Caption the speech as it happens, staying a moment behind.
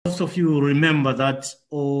most of you remember that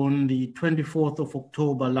on the 24th of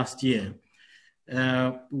October last year,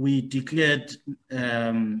 we declared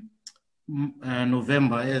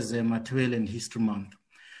November as a Matebele and History Month.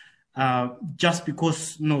 Just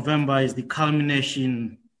because November is the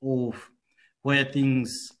culmination of where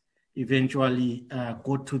things eventually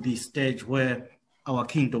got to the stage where our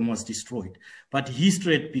kingdom was destroyed. But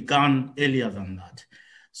history had begun earlier than that.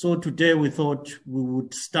 So today we thought we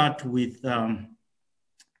would start with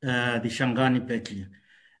the Shangani battle.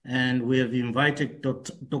 And we have invited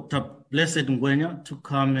Dr. Blessed Ngwenya to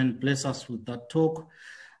come and bless us with that talk.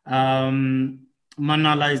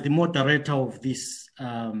 Manala is the moderator of this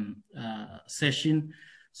session,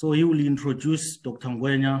 so he will introduce Dr.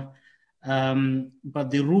 Ngwenya. But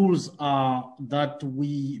the rules are that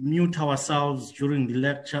we mute ourselves during the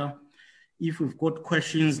lecture. If we've got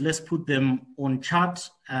questions, let's put them on chat,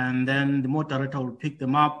 and then the moderator will pick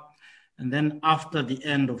them up. And then after the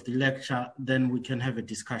end of the lecture, then we can have a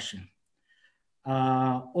discussion.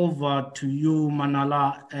 Over to you,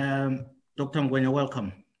 Manala. Dr. Ngwenya,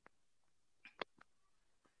 welcome.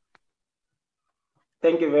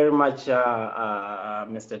 Thank you very much,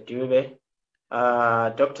 Mr. Dube.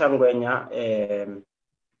 Dr. Ngwenya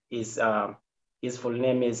his full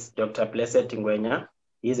name is Dr. Blessed Ngwenya.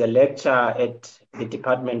 He's a lecturer at the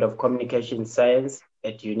Department of Communication Science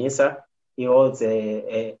at UNISA. He holds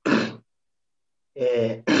a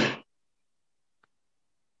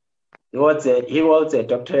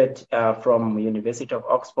doctorate from University of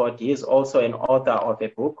Oxford. He is also an author of a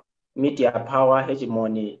book, Media Power,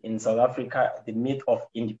 Hegemony in South Africa, The Myth of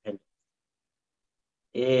Independence.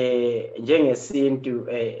 Njengesintu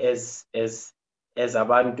as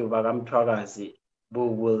abantu bakamthwakazi,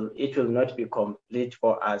 it will not be complete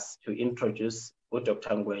for us to introduce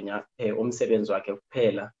Dr. Ngwenya umsebenzi wakhe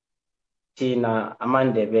kuphela. Thina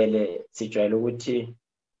amaNdebele sijwayele ukuthi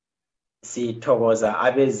sithokoza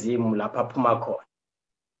abezimu lapha aphuma khona.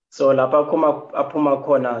 So lapha aphuma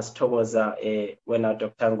khona sithokoza wena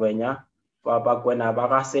Dr. Ngwenya wabakwena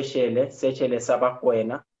Sitshela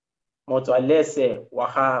sabakwena motswa lese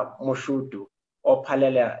waga mushudu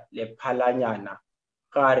ophalela le phalanyana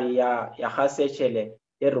gare ya ga Sitshela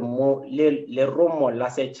le rumo la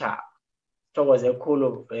setšhaba. Thokoze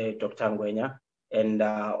khulu Dr. Ngwenya, and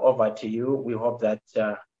over to you. We hope that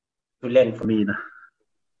to learn from you.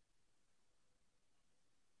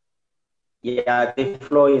 Yeah, the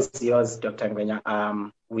floor is yours, Dr. Ngwenya.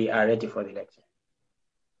 We are ready for the lecture.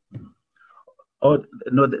 Oh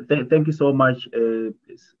no! Thank you so much.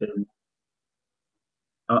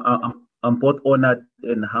 I'm both honored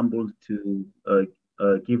and humbled to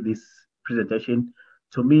give this presentation.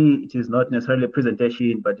 To me, it is not necessarily a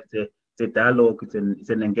presentation, but it's a dialogue. It's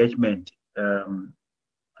an engagement. And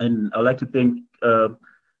I'd like to thank the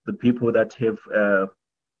people that have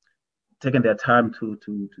taken their time to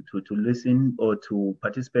listen or to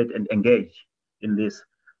participate and engage in this.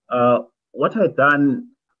 What I've done,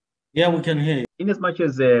 yeah, we can hear you. In as much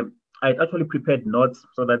as I actually prepared notes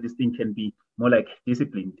so that this thing can be more like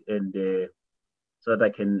disciplined, and so that I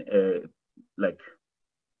can like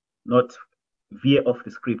not veer off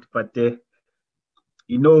the script. But thinking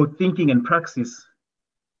and praxis,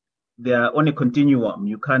 they are on a continuum.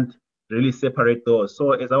 You can't really separate those.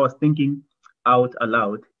 So as I was thinking out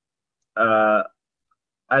aloud,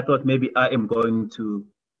 I thought maybe I am going to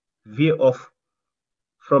veer off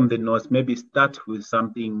from the notes, maybe start with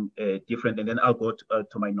something different, and then I'll go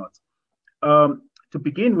to my notes. To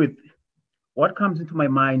begin with, what comes into my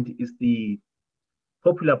mind is the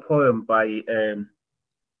popular poem by,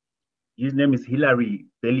 his name is Hilary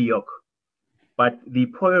Belioc, but the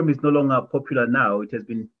poem is no longer popular now.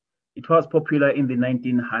 It was popular in the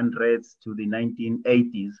 1900s to the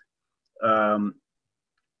 1980s.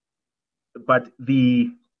 But the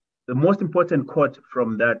most important quote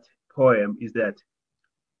from that poem is that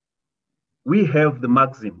we have the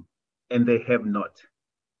maxim and they have not.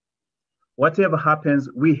 Whatever happens,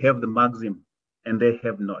 we have the maxim and they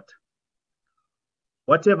have not.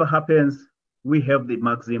 Whatever happens, we have the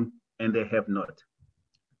maxim and they have not.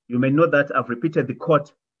 You may know that I've repeated the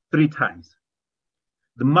quote 3 times.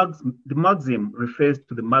 The maxim refers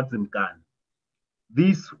to the Maxim gun.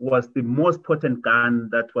 This was the most potent gun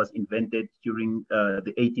that was invented during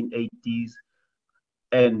the 1880s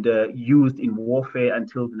and used in warfare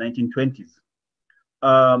until the 1920s.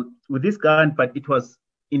 With this gun, but it was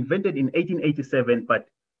invented in 1887, but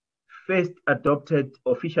first adopted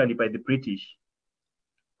officially by the British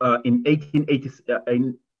in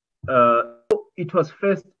 1880. It was the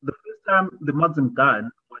first time the Maxim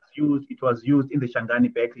gun was used. It was used in the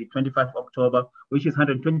Shangani battle, 25 October, which is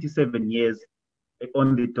 127 years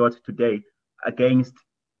on the dot today, against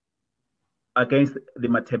against the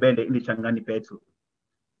Matebele in the Shangani battle.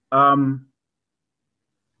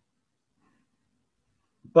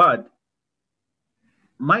 But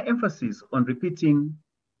my emphasis on repeating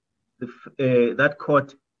that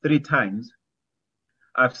quote 3 times,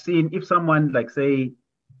 I've seen if someone, like say,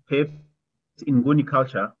 perhaps in Nguni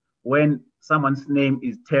culture, when someone's name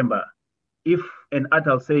is Temba, if an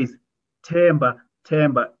adult says Temba,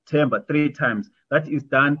 Temba, Temba 3 times, that is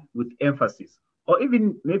done with emphasis. Or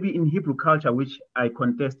even maybe in Hebrew culture, which I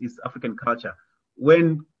contest is African culture,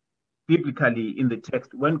 when biblically in the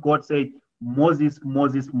text, when God said Moses,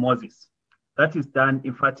 Moses, Moses, that is done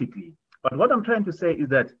emphatically. But what I'm trying to say is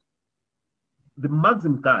that the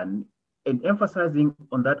Maxim gun, and emphasizing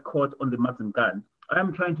on that quote on the Maxim gun,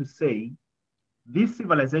 I'm trying to say this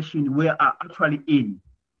civilization we are actually in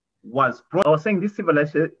was brought. I was saying this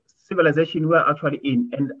civilization we are actually in,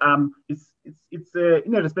 and it's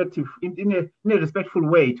in a respectful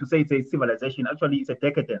way to say it's a civilization. Actually, it's a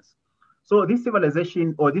decadence. So this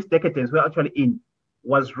civilization or this decadence we're actually in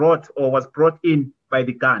was wrought or was brought in by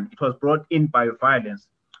the gun. It was brought in by violence.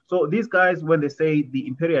 So these guys, when they say the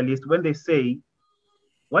imperialists, when they say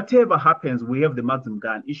whatever happens, we have the Maxim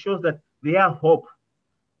gun, it shows that their hope,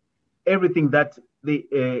 everything that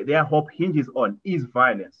their hope hinges on is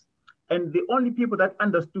violence. And the only people that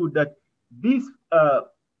understood that this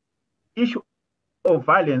issue of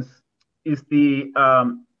violence is the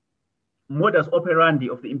modus operandi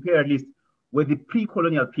of the imperialists were the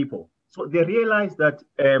pre-colonial people. So they realized that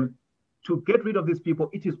to get rid of these people,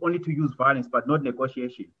 it is only to use violence, but not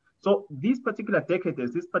negotiation. So these particular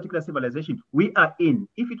decades, this particular civilization we are in,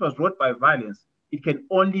 if it was wrought by violence, it can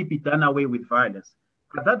only be done away with violence.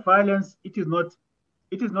 But that violence, it is not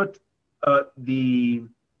the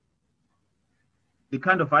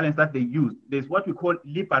kind of violence that they use. There's what we call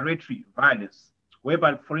liberatory violence,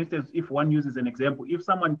 whereby, for instance, if one uses an example,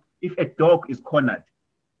 if a dog is cornered,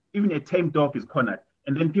 even a tame dog is cornered,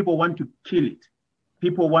 and then people want to kill it,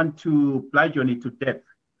 people want to bludgeon it to death,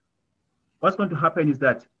 what's going to happen is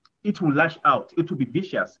that it will lash out, it will be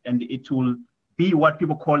vicious, and it will be what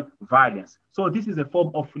people call violence. So this is a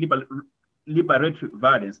form of liberatory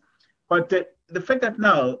violence. But the fact that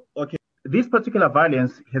now, okay, this particular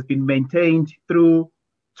violence has been maintained through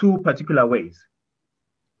 2 particular ways,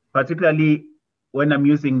 particularly when I'm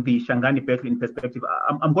using the Shangani battle in perspective.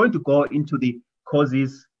 I'm going to go into the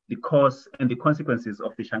causes, the cause, and the consequences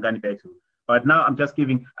of the Shangani battle. But now I'm just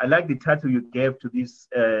giving, I like the title you gave to this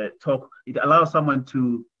talk. It allows someone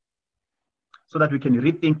to, so that we can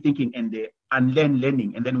rethink thinking and unlearn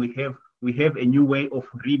learning. And then we have a new way of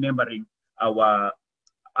remembering our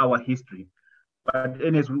history. But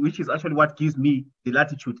anyways, which is actually what gives me the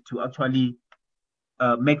latitude to actually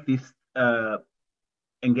make this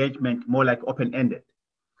engagement more like open-ended.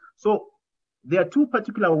 So there are 2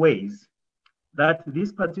 particular ways that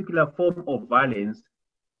this particular form of violence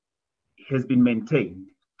has been maintained,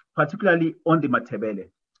 particularly on the Matebele.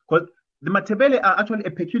 Because the Matebele are actually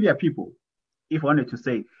a peculiar people, if I wanted to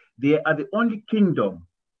say. They are the only kingdom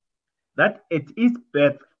that at its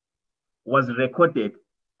birth was recorded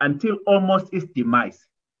until almost its demise,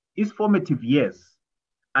 its formative years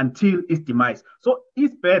until its demise. So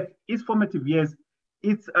its birth, its formative years,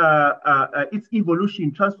 its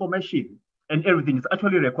evolution, transformation, and everything is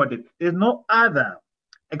actually recorded. There's no other,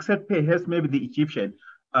 except perhaps maybe the Egyptian.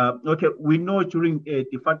 Okay, we know during the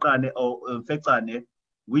Fakane or Fekane,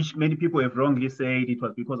 which many people have wrongly said it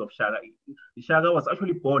was because of Shaga. Shaga was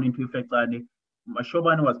actually born into Fekane.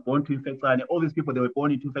 Mashobane was born to Infectane. All these people, they were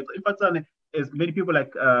born into Infectane. As many people,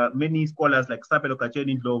 like many scholars like Sapelo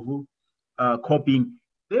Kacheni Ndlovu, Coping,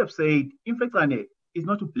 they have said Infectane is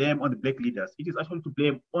not to blame on the black leaders. It is actually to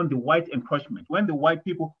blame on the white encroachment when the white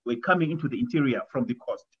people were coming into the interior from the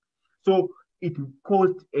coast. So it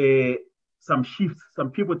caused some shifts, some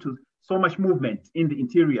people to so much movement in the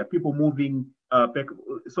interior, people moving back.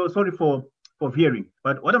 So sorry for veering.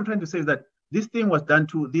 But what I'm trying to say is that this thing was done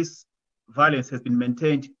to this violence has been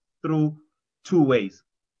maintained through 2 ways.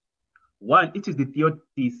 1, it is the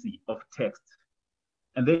theodicy of text.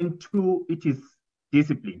 And then 2, it is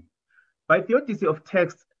discipline. By theodicy of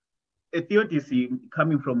text, a theodicy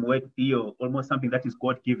coming from word theo, almost something that is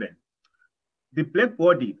God-given. The black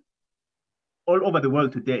body all over the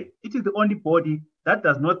world today, it is the only body that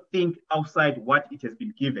does not think outside what it has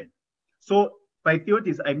been given. So by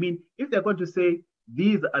theodicy, I mean, if they're going to say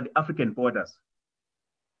these are the African borders,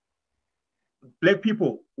 black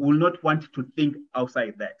people will not want to think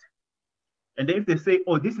outside that. And if they say,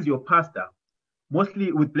 oh, this is your pastor,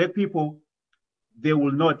 mostly with black people, they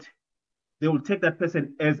will take that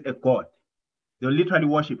person as a god. They'll literally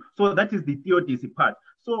worship. So that is the theodicy part.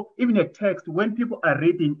 So even a text, when people are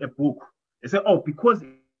reading a book, They say, oh, because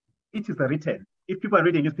it is written, if people are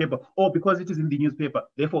reading newspaper, or because it is in the newspaper,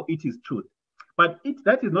 therefore it is truth. But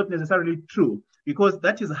that is not necessarily true, because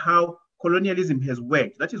that is how colonialism has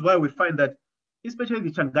worked. That is why we find that, especially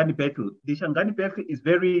the Shangani battle is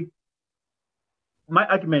very, my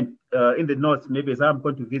argument in the north, maybe as I'm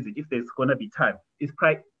going to visit, if there's going to be time, is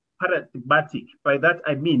quite paradigmatic. By that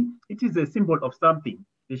I mean, it is a symbol of something.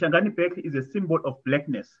 The Shangani battle is a symbol of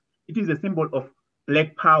blackness. It is a symbol of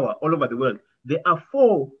black power all over the world. There are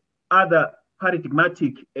 4 other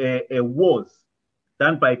paradigmatic wars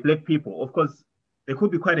done by black people. Of course, there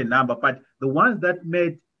could be quite a number, but the ones that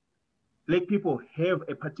made black people have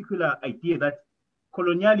a particular idea that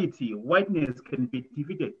coloniality, whiteness can be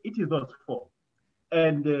defeated, it is those 4.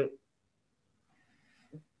 And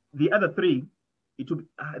the other 3, it will be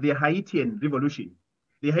the Haitian Revolution.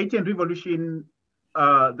 The Haitian Revolution,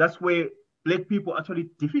 that's where black people actually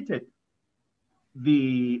defeated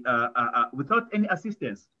the without any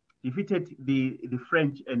assistance, defeated the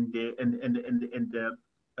French and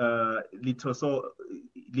Litoso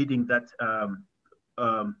leading that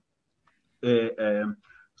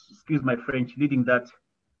excuse my French, leading that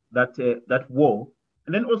war.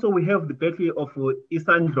 And then also we have the Battle of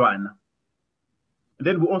Isandlwana. And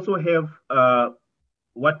then we also have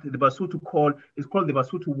what the Basotho is called the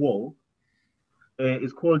Basotho War.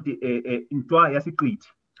 It's called the Ntwa Yasikrit.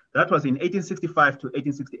 That was in 1865 to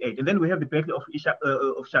 1868. And then we have the Battle of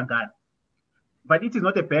Shangani. But it is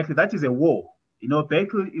not a battle, that is a war. You know,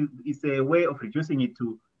 battle is a way of reducing it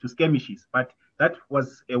to skirmishes, but that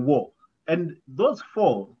was a war. And those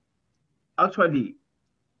 4 actually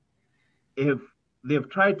they've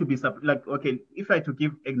tried to be like, okay, if I to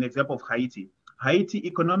give an example of Haiti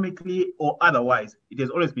economically or otherwise, it has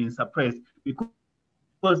always been suppressed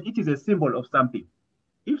because it is a symbol of something.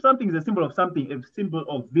 If something is a symbol of something, a symbol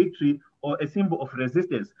of victory or a symbol of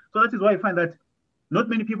resistance. So that is why I find that not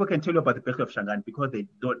many people can tell you about the Battle of Shangani because they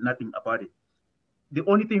know nothing about it. The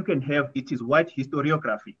only thing you can have, it is white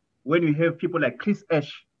historiography. When you have people like Chris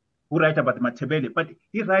Ash, who write about the Matebele, but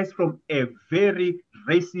he writes from a very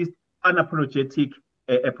racist, unapologetic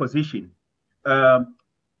position,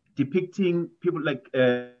 depicting people like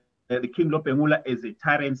the King Lopengula as a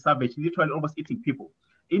tyrant, savage, literally almost eating people.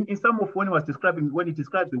 In some of when he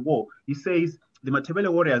describes the war, he says the Matebele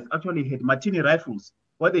warriors actually had Martini rifles.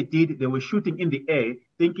 What they did, they were shooting in the air,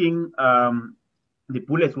 thinking the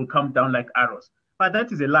bullets will come down like arrows. But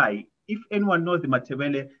that is a lie. If anyone knows the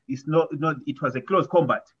Matebele, it was a close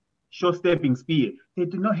combat, short-stepping spear. They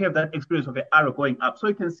did not have that experience of an arrow going up. So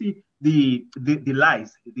you can see the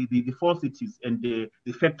lies, the falsities, and the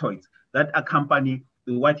factoids that accompany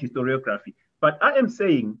the white historiography. But I am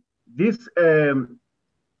saying this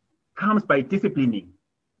comes by disciplining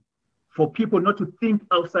for people not to think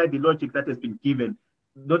outside the logic that has been given,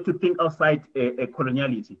 not to think outside a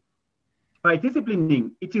coloniality. By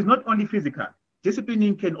disciplining, it is not only physical.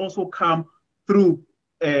 Disciplining can also come through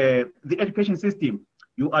the education system.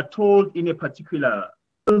 You are told in a particular,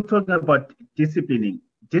 talking about disciplining.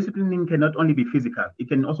 Disciplining cannot only be physical, it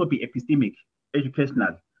can also be epistemic,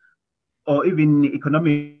 educational, or even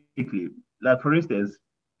economically. Like for instance,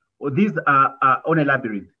 these are on a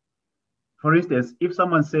labyrinth. For instance, if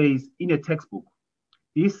someone says in a textbook,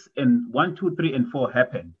 this and 1, 2, 3, and 4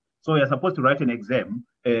 happened, so you're supposed to write an exam,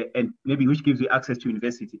 and maybe which gives you access to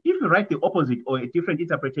university. If you write the opposite or a different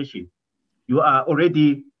interpretation, you are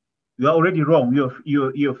already wrong.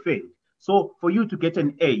 You're failed. So for you to get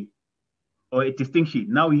an A or a distinction,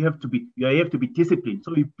 now you have to be disciplined.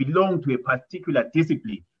 So you belong to a particular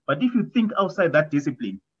discipline. But if you think outside that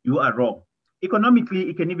discipline, you are wrong. Economically,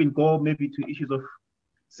 it can even go maybe to issues of,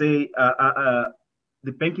 say,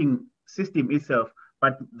 the banking system itself.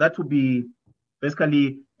 But that would be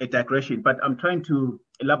basically a digression. But I'm trying to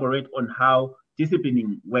elaborate on how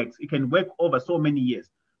disciplining works. It can work over so many years.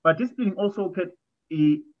 But disciplining also can,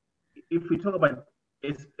 if we talk about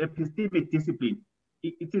epistemic discipline,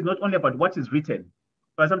 it is not only about what is written,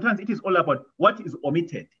 but sometimes it is all about what is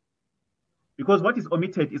omitted. Because what is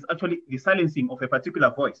omitted is actually the silencing of a particular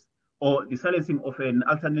voice or the silencing of an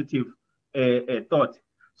alternative thought.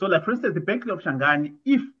 So like, for instance, the Battle of Shangani,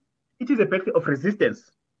 if it is a battle of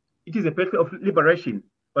resistance, it is a battle of liberation.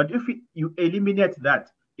 But if you eliminate that,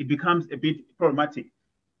 it becomes a bit problematic.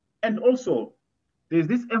 And also, there's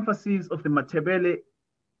this emphasis of the Matebele.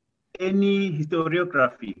 Any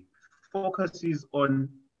historiography focuses on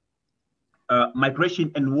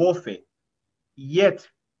migration and warfare, yet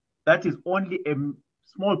that is only a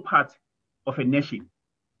small part of a nation.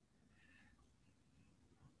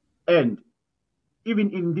 And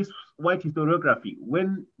even in this white historiography,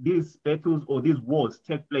 when these battles or these wars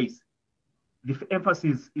take place, the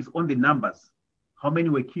emphasis is on the numbers. How many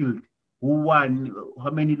were killed? Who won?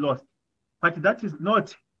 How many lost? But that is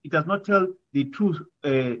not, it does not tell the truth,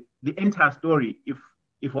 the entire story,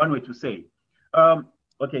 if one were to say.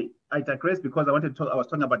 Okay, I digress because I wanted to talk, I was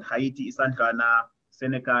talking about Haiti, Ghana,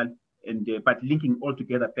 Senegal, and but linking all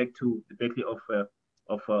together back to the battle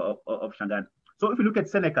of Shangani. So if you look at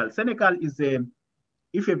Senegal is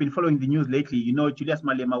if you've been following the news lately, you know Julius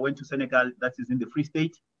Malema went to Senegal, that is in the Free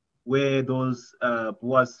State, where those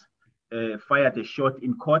Boers fired a shot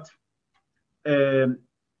in court. It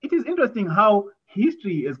is interesting how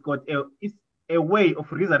history has got a way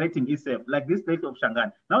of resurrecting itself, like this battle of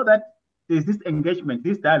Shangani. Now that there's this engagement,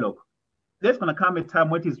 this dialogue, there's going to come a time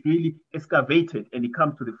when it is really excavated and it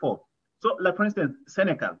comes to the fore. So, like for instance,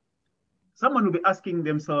 Senegal, someone will be asking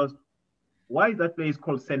themselves, why is that place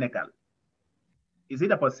called Senegal? Is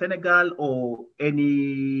it about Senegal or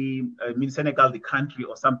Senegal, the country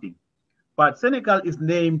or something? But Senegal is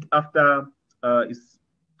named after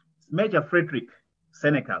Major Frederick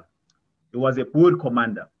Senegal. He was a Boer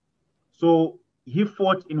commander. So he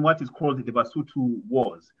fought in what is called the Basotho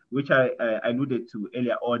Wars, which I alluded to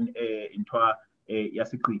earlier on in Toa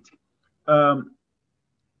Yasekriti.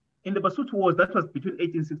 In the Basotho Wars, that was between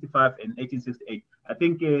 1865 and 1868. I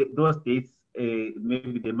think those dates,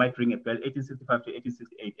 maybe they might ring a bell, 1865 to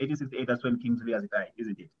 1868. 1868, that's when King Julius died,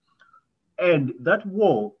 isn't it? And that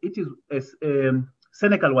war,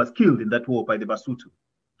 Senegal was killed in that war by the Basotho.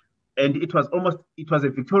 And it was a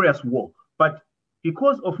victorious war. But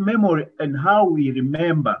because of memory and how we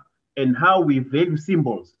remember and how we value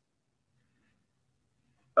symbols,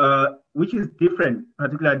 which is different,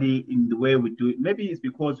 particularly in the way we do it. Maybe it's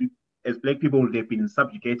because as Black people, they've been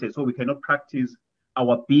subjugated, so we cannot practice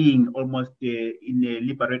our being almost in a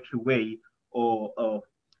liberatory way, or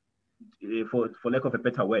for lack of a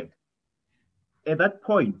better word. At that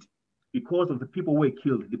point, because of the people who were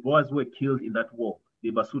killed, the Boers who were killed in that war,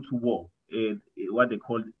 the Basotho War, what they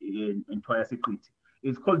called in Toa Yasekriti.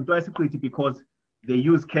 It's called Toa Yasekriti because they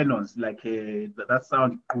use cannons like that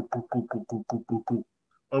sound,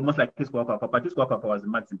 almost like Kiskwakwa, but Kiskwakwa was a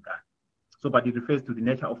Maxim gun. So, but it refers to the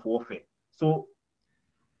nature of warfare. So,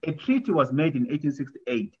 a treaty was made in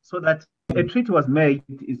 1868. So that a treaty was made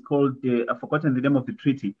is called, I've forgotten the name of the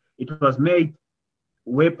treaty. It was made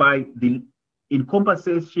whereby in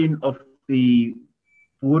compensation of the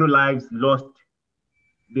Boer lives lost,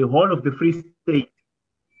 the whole of the Free State,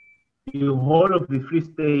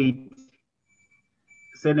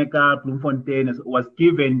 Senegal, Bloemfontein was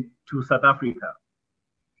given to South Africa,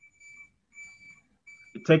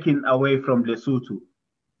 taken away from Lesotho.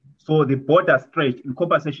 So the border stretched in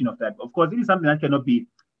compensation of that. Of course, it is something that cannot be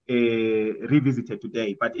revisited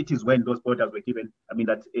today, but it is when those borders were given, I mean,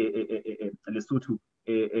 that Lesotho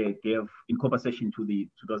gave in compensation to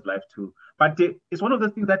those lives too. But it's one of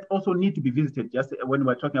those things that also need to be visited, just when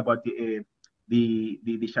we're talking about the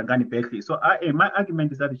Shangani battle. So my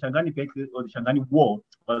argument is that the Shangani battle or the Shangani war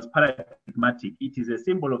was paradigmatic. It is a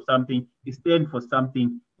symbol of something. It stands for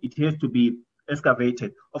something. It has to be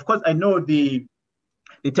excavated. Of course, I know the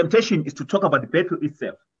temptation is to talk about the battle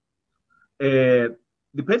itself.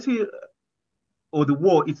 The battle or the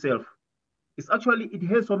war itself is actually, it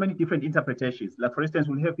has so many different interpretations. Like, for instance,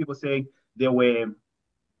 we'll have people saying there were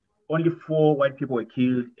only 4 white people were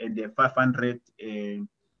killed and there are 500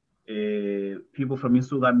 people from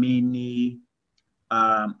Insugamini,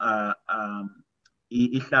 Ihlati,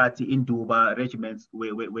 Induba regiments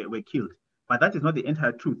were killed. But that is not the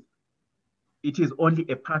entire truth. It is only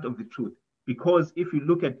a part of the truth. Because if you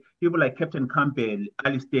look at people like Captain Campbell,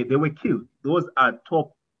 Alistair, they were killed. Those are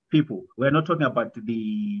top people. We're not talking about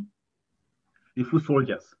the foot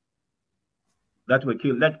soldiers that were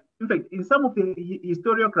killed. Like, in fact, in some of the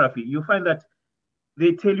historiography, you find that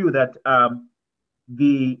they tell you that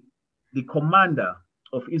the commander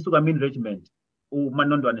of Insugamin Regiment,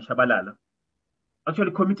 Manondwane Shabalala,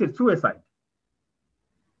 actually committed suicide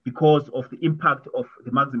because of the impact of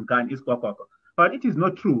the Maxim gun Iskwakwa. But it is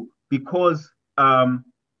not true, because Manondwane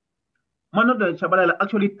Shabalala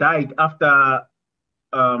actually died after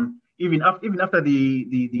even after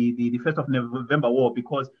the 1st of November war,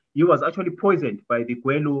 because he was actually poisoned by the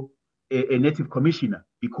Gwelu, a native commissioner,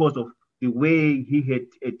 because of the way he had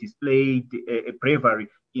displayed a bravery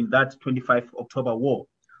in that 25 October war.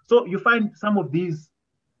 So you find some of these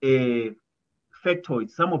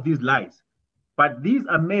factoids, some of these lies, but these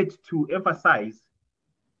are made to emphasize,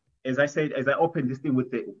 as I said, as I opened this thing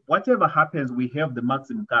with whatever happens, we have the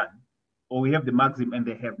Maxim gun, or we have the Maxim and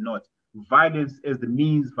they have not. Violence as the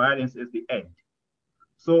means, violence as the end.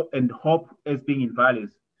 So, and hope as being in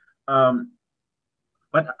violence. But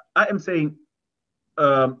I am saying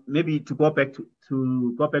maybe to go back to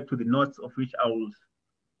the notes, of which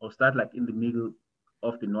I'll start like in the middle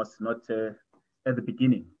of the notes, not at the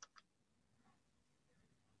beginning.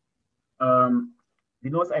 The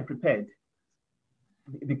notes I prepared.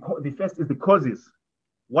 The first is the causes.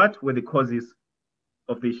 What were the causes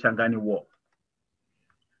of the Shangani War?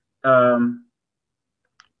 The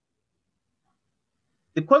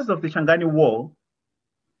causes of the Shangani War,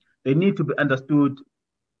 they need to be understood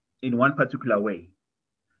in one particular way.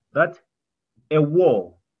 That a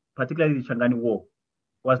war, particularly the Shangani War,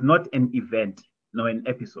 was not an event, nor an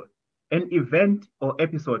episode. An event or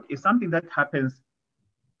episode is something that happens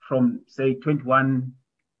from, say, 21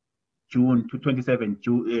 June to 27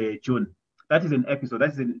 June. That is an episode,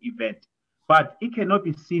 that is an event. But it cannot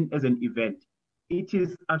be seen as an event. It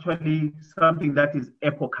is actually something that is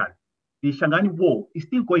epochal. The Shangani War is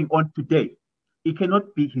still going on today. It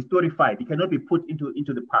cannot be historified. It cannot be put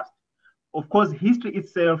into the past. Of course, history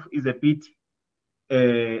itself is a bit,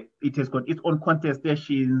 it has got its own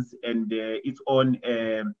contestations and its own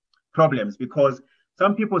problems, because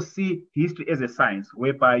some people see history as a science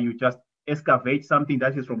whereby you just excavate something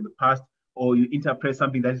that is from the past, or you interpret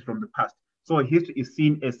something that is from the past. So history is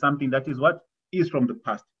seen as something that is what is from the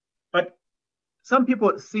past. But some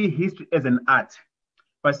people see history as an art.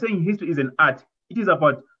 By saying history is an art, it is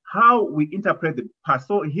about how we interpret the past.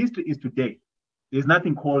 So history is today. There's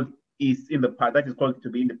nothing called is in the past. That is called to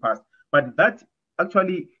be in the past. But that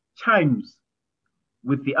actually chimes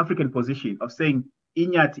with the African position of saying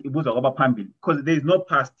Inyati ibuzwa kwaba phambili, because there is no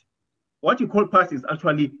past. What you call past is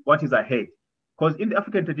actually what is ahead. Because in the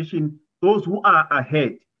African tradition, those who are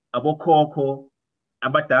ahead, abokhokho,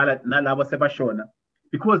 abadala, nalabo sebashona,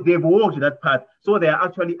 because they've walked that path, so they are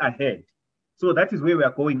actually ahead. So that is where we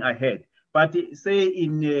are going ahead. But say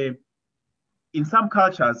in some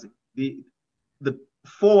cultures, the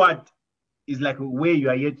forward is like where you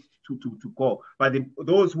are yet to go. But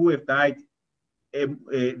those who have died,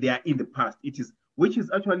 they are in the past. Which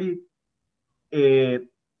is actually a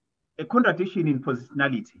contradiction in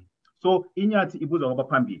positionality. So inyati ibuzwa kwaba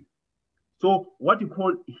phambili. So what you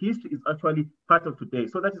call history is actually part of today.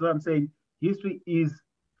 So that is what I'm saying. History is,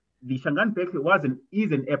 the Shangani battle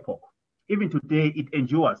is an epoch. Even today, it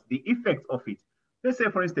endures the effects of it. Let's say,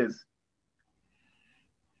 for instance,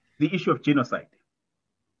 the issue of genocide.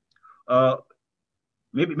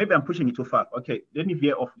 Maybe I'm pushing it too far. Okay, let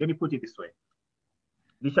me put it this way.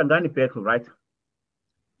 The Shangani battle, right?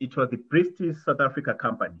 It was the British South Africa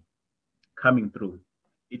Company coming through.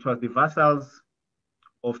 It was the vassals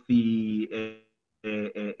of the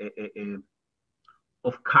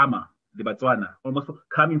of Kama, the Botswana, almost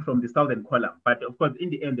coming from the southern column. But of course, in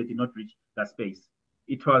the end, they did not reach that space.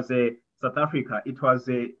 It was South Africa. It was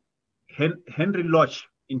Henry Lodge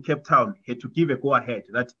in Cape Town had to give a go-ahead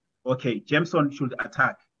that, okay, Jameson should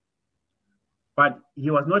attack. But he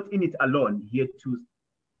was not in it alone. He had to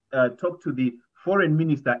talk to the foreign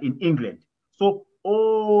minister in England. So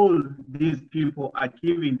all these people are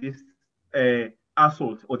giving this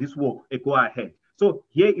assault or this war a go-ahead. So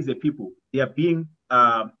here is a people. They are being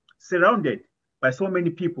surrounded by so many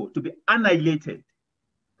people to be annihilated,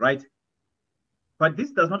 right? But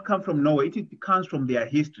this does not come from nowhere. It comes from their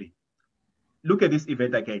history. Look at this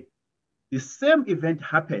event again. The same event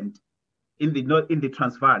happened in the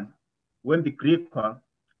Transvaal, when the Griqua,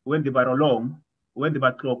 when the Barolong, when the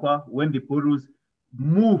Batlokwa, when the Burus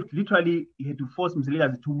moved. Literally, he had to force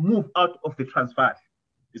Mzilikazi to move out of the Transvaal.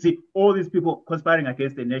 You see, all these people conspiring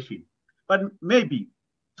against the nation. But maybe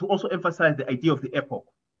to also emphasize the idea of the epoch,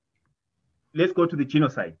 let's go to the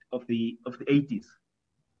genocide of the 80s.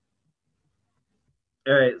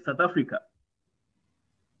 South Africa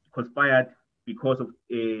conspired because of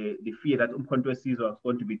the fear that Umkhonto we Sizwe was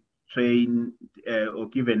going to be trained or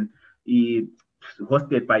given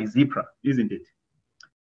hosted by Zipra, isn't it?